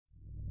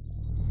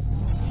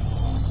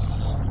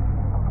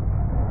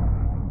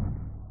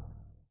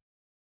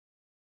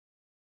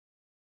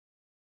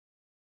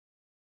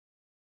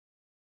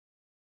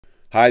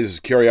Hi, this is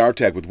Kerry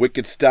Artak with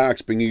Wicked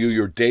Stocks, bringing you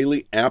your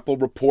daily Apple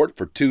report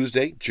for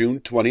Tuesday, June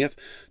 20th,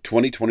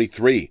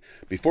 2023.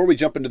 Before we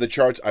jump into the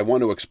charts, I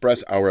want to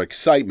express our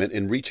excitement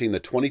in reaching the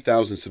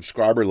 20,000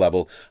 subscriber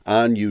level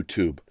on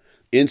YouTube.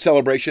 In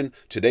celebration,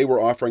 today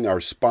we're offering our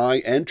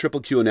SPY and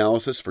Triple Q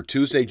analysis for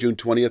Tuesday, June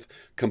 20th,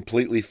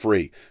 completely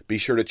free. Be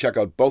sure to check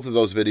out both of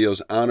those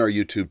videos on our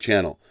YouTube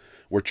channel.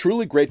 We're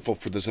truly grateful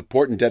for the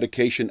support and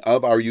dedication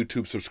of our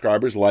YouTube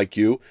subscribers like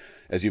you,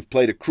 as you've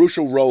played a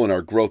crucial role in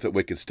our growth at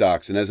Wicked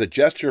Stocks. And as a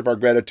gesture of our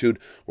gratitude,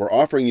 we're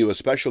offering you a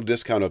special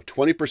discount of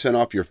 20%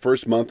 off your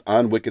first month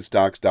on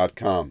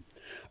wickedstocks.com.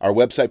 Our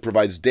website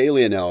provides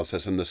daily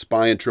analysis on the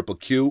SPY and Triple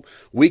Q,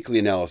 weekly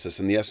analysis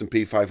on the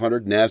S&P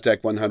 500,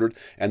 NASDAQ 100,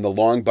 and the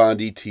long bond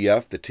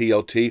ETF, the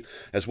TLT,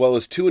 as well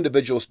as 2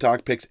 individual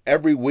stock picks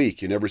every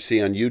week you never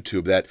see on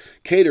YouTube that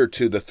cater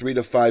to the 3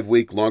 to 5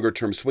 week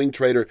longer-term swing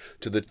trader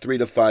to the 3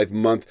 to 5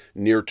 month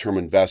near-term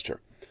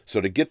investor. So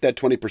to get that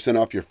 20%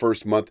 off your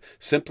first month,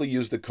 simply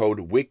use the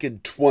code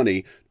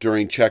WICKED20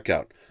 during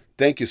checkout.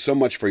 Thank you so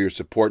much for your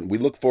support, and we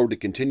look forward to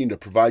continuing to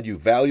provide you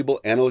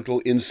valuable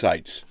analytical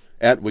insights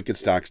at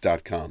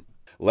wickedstocks.com.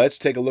 Let's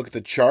take a look at the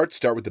chart,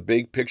 start with the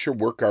big picture,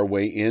 work our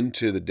way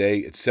into the day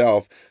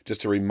itself.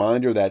 Just a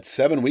reminder that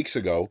 7 weeks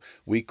ago,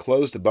 we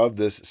closed above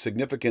this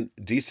significant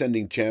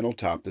descending channel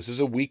top. This is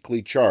a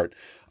weekly chart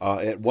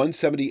at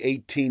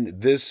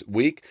 170.18 this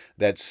week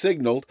that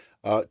signaled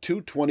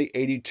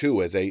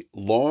 220.82 as a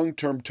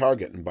long-term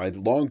target. And by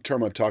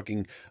long-term, I'm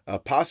talking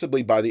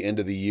possibly by the end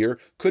of the year,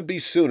 could be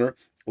sooner.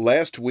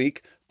 Last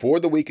week, for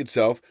the week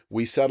itself,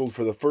 we settled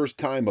for the first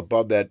time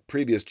above that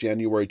previous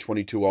January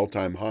 22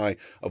 all-time high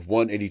of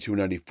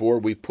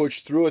 182.94. We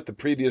pushed through it the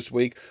previous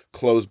week,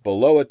 closed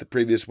below it the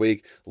previous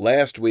week.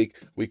 Last week,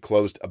 we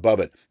closed above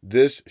it.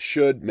 This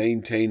should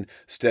maintain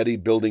steady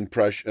building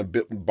pressure,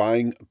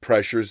 buying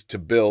pressures to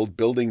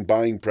building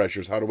buying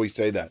pressures. How do we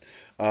say that?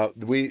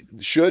 We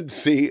should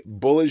see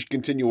bullish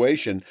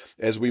continuation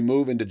as we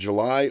move into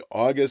July,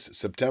 August,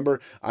 September.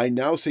 I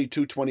now see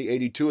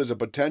 220.82 as a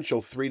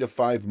potential 3 to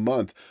 5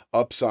 month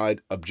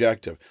upside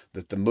objective,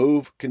 that the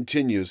move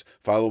continues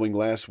following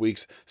last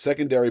week's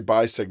secondary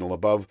buy signal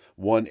above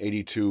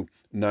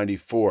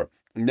 182.94.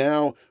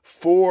 Now,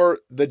 for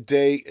the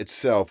day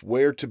itself,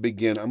 where to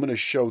begin? I'm going to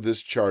show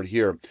this chart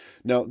here.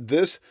 Now,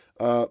 this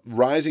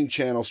rising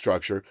channel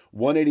structure,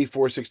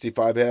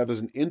 184.65, has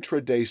an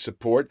intraday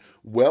support,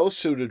 well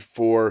suited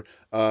for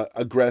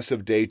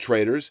aggressive day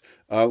traders.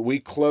 We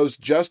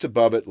closed just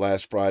above it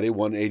last Friday,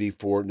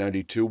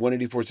 184.92.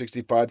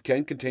 184.65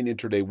 can contain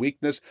intraday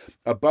weakness,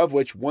 above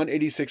which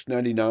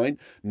 186.99,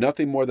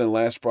 nothing more than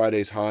last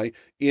Friday's high,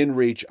 in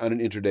reach on an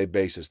intraday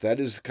basis. That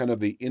is kind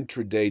of the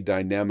intraday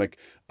dynamic,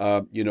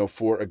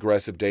 for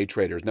aggressive day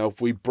traders. Now,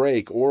 if we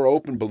break or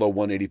open below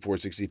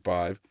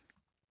 184.65,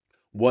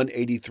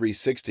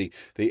 183.60,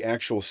 the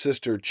actual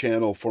sister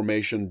channel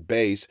formation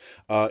base,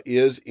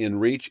 is in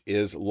reach,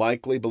 is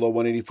likely below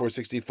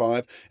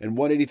 184.65, and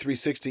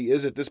 183.60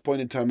 is at this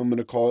point in time, I'm going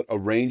to call it a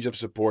range of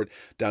support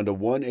down to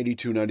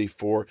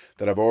 182.94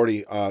 that I've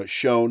already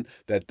shown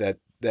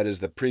that is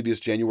the previous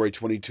January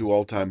 22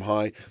 all-time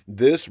high.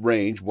 This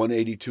range,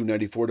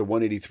 182.94 to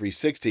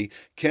 183.60,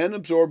 can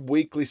absorb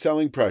weekly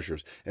selling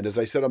pressures. And as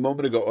I said a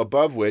moment ago,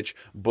 above which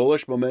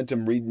bullish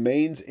momentum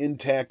remains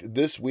intact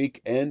this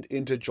week and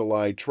into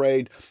July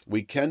trade.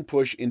 We can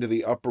push into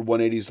the upper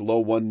 180s,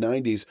 low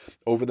 190s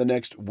over the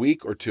next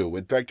week or two.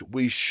 In fact,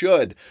 we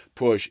should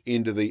push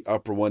into the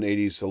upper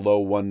 180s to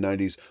low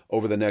 190s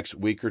over the next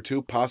week or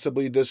two,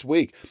 possibly this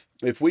week.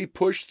 If we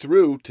push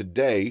through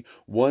today,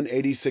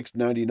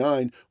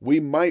 186.99, we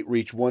might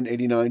reach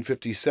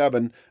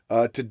 189.57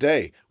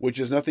 today,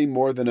 which is nothing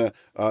more than a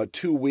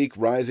 2-week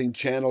rising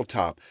channel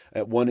top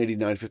at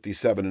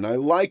 189.57. And I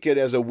like it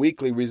as a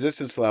weekly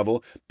resistance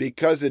level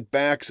because it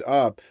backs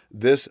up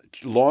this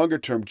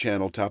longer-term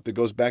channel top that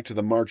goes back to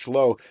the March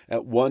low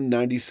at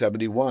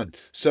 190.71.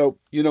 So,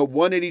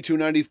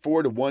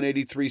 182.94 to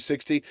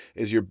 183.60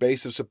 is your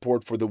base of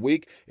support for the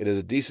week. It is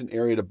a decent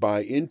area to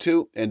buy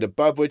into, and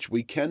above which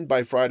we can,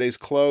 by Friday's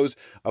close,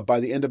 by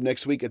the end of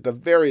next week at the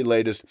very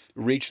latest,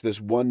 reach this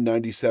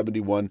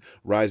 190.71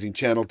 rising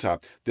channel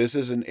top. This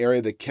is an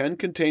area that can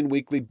contain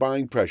weekly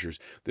buying pressures.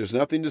 There's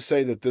nothing to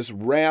say that this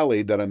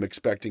rally that I'm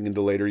expecting in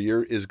the later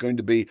year is going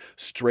to be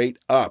straight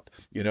up.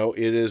 It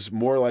is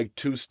more like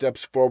 2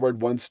 steps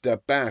forward, 1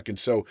 step back. And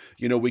so,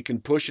 we can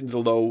push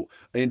into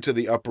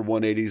the upper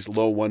 180s,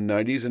 low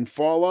 190s and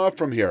fall off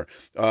from here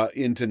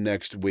into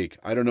next week.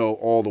 I don't know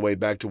all the way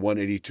back to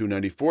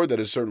 182.94. That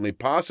is certainly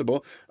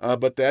possible,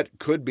 but that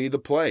could be the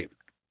play.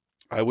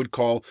 I would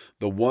call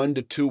the 1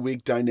 to 2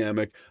 week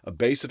dynamic a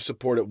base of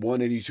support at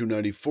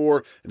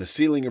 182.94 and a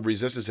ceiling of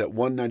resistance at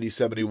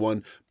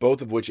 190.71,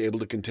 both of which able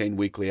to contain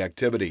weekly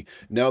activity.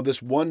 Now, this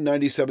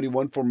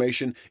 190.71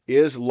 formation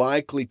is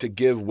likely to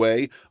give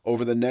way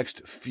over the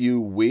next few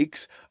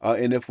weeks,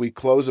 and if we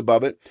close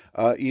above it,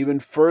 even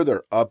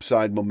further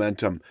upside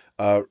momentum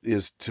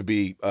is to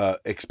be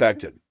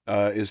expected.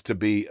 is to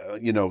be,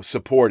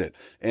 supported.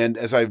 And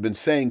as I've been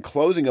saying,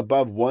 closing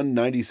above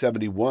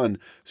 190.71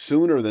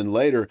 sooner than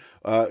later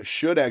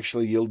should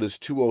actually yield this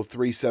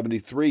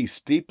 203.73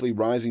 steeply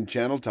rising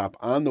channel top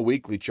on the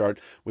weekly chart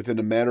within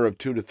a matter of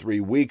 2 to 3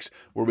 weeks,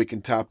 where we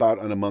can top out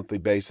on a monthly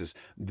basis.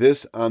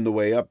 This on the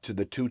way up to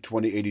the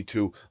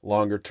 220.82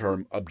 longer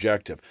term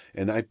objective.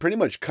 And I pretty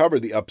much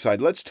covered the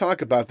upside. Let's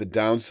talk about the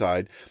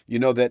downside. You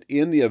know that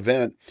in the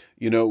event,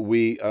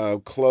 we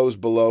close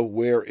below,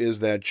 where is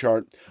that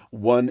chart?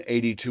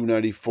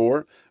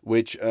 182.94,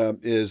 which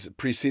is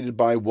preceded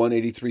by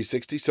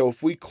 183.60. So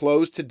if we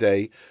close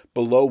today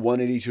below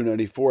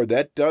 182.94,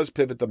 that does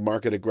pivot the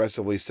market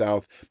aggressively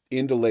south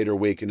into later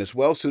week, and it's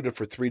well suited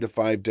for 3 to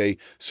 5 day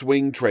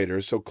swing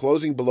traders. So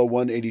closing below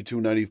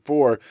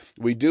 182.94,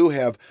 we do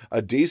have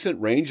a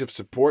decent range of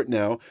support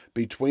now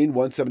between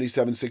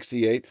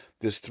 177.68,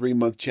 this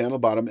 3-month channel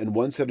bottom, and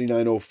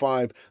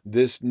 179.05,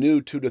 this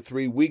new 2 to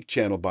 3 week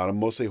channel bottom,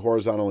 mostly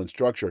horizontal in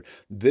structure.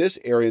 This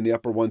area in the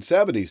upper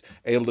 170s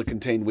able to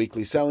contain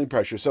weekly selling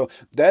pressure. So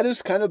that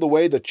is kind of the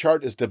way the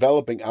chart is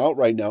developing out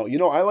right now.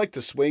 I like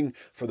to swing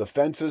for the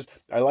fences.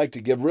 I like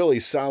to give really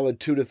solid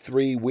 2 to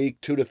 3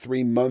 week, 2 to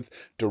 3 month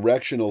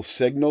directional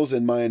signals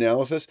in my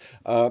analysis,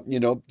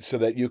 so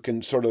that you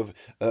can sort of,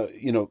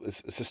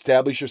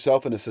 establish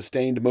yourself in a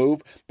sustained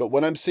move. But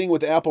what I'm seeing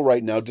with Apple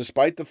right now,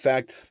 despite the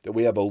fact that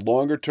we have a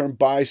longer term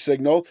buy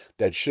signal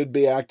that should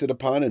be acted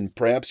upon, and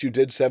perhaps you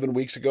did 7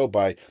 weeks ago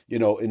by,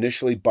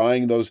 initially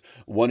buying those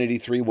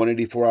 183,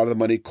 184 out of the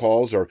money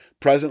calls, or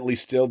presently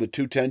still the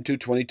 210,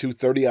 220,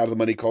 230 out of the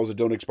money calls that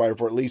don't expire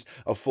for at least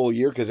a full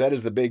year, because that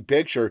is the big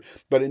picture.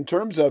 But in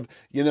terms of,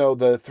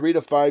 the 3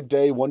 to 5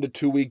 day, 1 to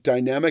 2 week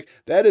dynamic,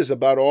 that is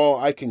about all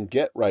I can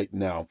get right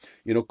now.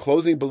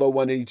 Closing below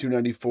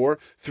 182.94,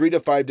 3 to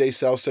 5 day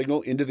sell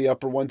signal into the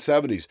upper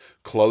 170s.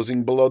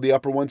 Closing below the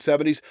upper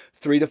 170s,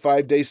 3 to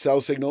 5 day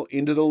sell signal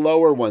into the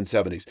lower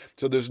 170s.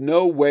 So there's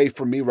no way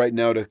for me right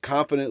now to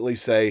confidently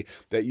say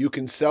that you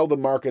can sell the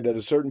market at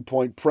a certain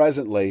point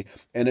presently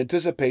and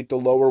anticipate the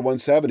lower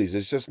 170s.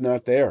 It's just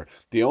not there.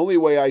 The only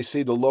way I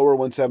see the lower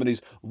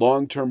 170s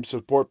long-term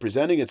support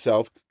presenting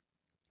itself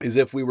is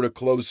if we were to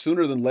close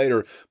sooner than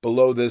later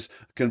below this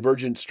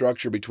convergent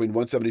structure between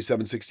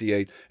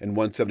 177.68 and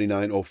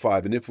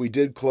 179.05. And if we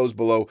did close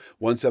below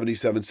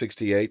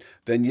 177.68,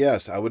 then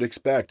yes, I would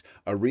expect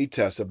a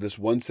retest of this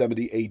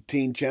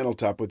 170.18 channel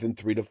top within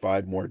 3 to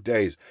 5 more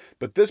days.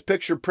 But this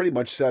picture pretty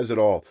much says it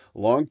all.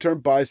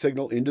 Long-term buy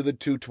signal into the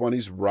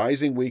 220s,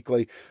 rising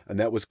weekly, and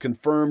that was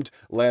confirmed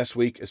last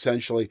week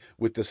essentially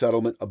with the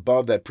settlement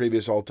above that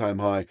previous all-time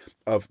high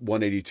of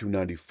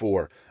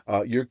 182.94.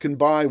 You can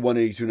buy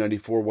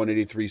 182.94,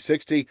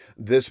 183.60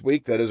 this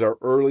week. That is our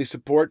early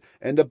support,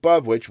 and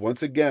above which,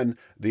 once again,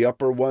 the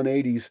upper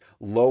 180s,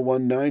 low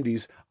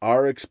 190s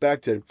are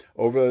expected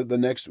over the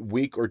next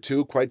week or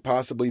two, quite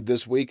possibly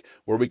this week,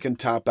 where we can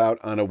top out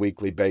on a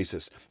weekly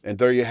basis. And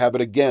there you have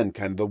it again,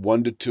 kind of the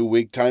 1 to 2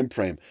 week time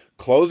frame.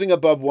 Closing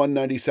above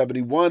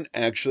 190.71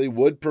 actually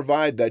would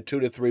provide that 2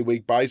 to 3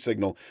 week buy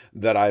signal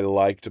that I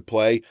like to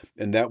play,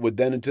 and that would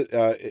then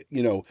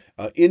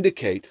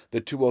indicate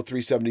the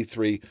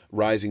 203.73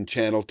 rising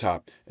channel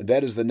top. And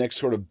that is the next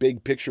sort of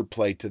big picture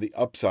play to the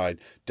upside.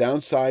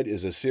 Downside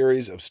is a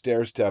series of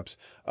stair steps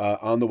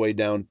on the way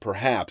down,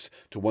 perhaps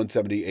to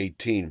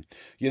 170.18.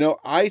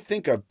 I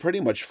think I've pretty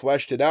much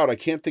fleshed it out. I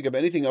can't think of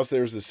anything else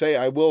there is to say.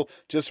 I will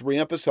just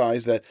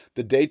reemphasize that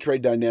the day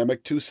trade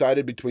dynamic,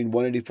 two-sided between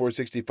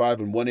 184.65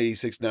 and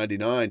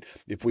 186.99.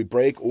 If we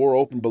break or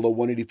open below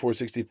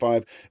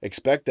 184.65,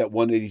 expect that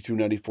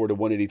 182.94 to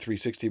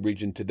 183.60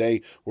 region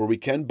today, where we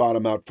can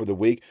bottom out for the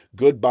week.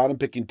 Good bottom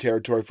picking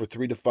territory for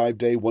 3 to 5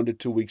 day, 1 to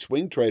 2 week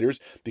swing traders,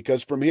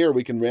 because from here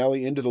we can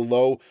rally into the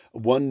low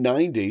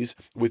 190s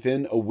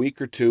within a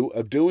week or two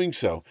of doing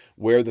so,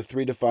 where the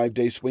 3 to 5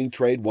 day swing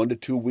trade, 1 to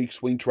 2 week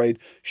swing trade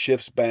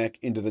shifts back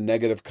into the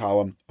negative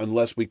column,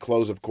 unless we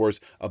close, of course,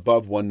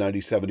 above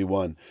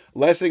 190.71.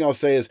 Last thing I'll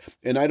say is,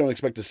 and I don't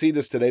expect to see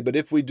this today, but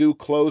if we do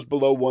close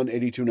below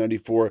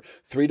 182.94,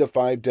 3 to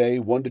 5 day,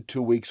 1 to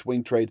 2 week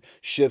swing trade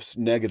shifts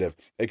negative,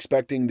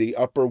 expecting the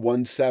upper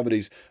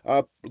 170s,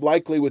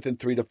 likely within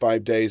 3 to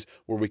 5 days,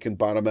 where we can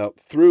bottom out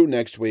through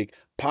next week,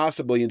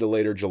 possibly into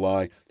later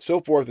July, so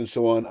forth and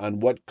so on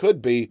what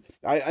could be.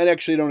 I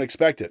actually don't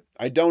expect it.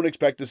 I don't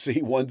expect to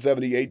see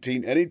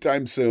 170.18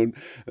 anytime soon.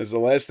 That's the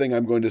last thing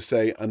I'm going to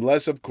say,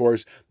 unless, of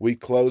course, we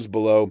close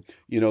below,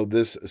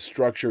 this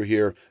structure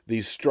here,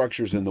 these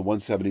structures in the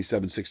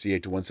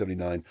 177.68 to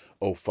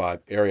 179.05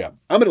 area.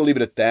 I'm going to leave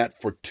it at that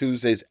for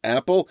Tuesday's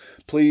Apple.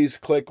 Please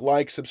click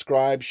like,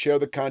 subscribe, share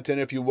the content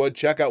if you would.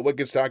 Check out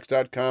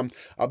wickedstocks.com.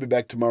 I'll be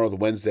back tomorrow, the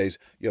Wednesdays.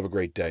 You have a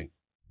great day.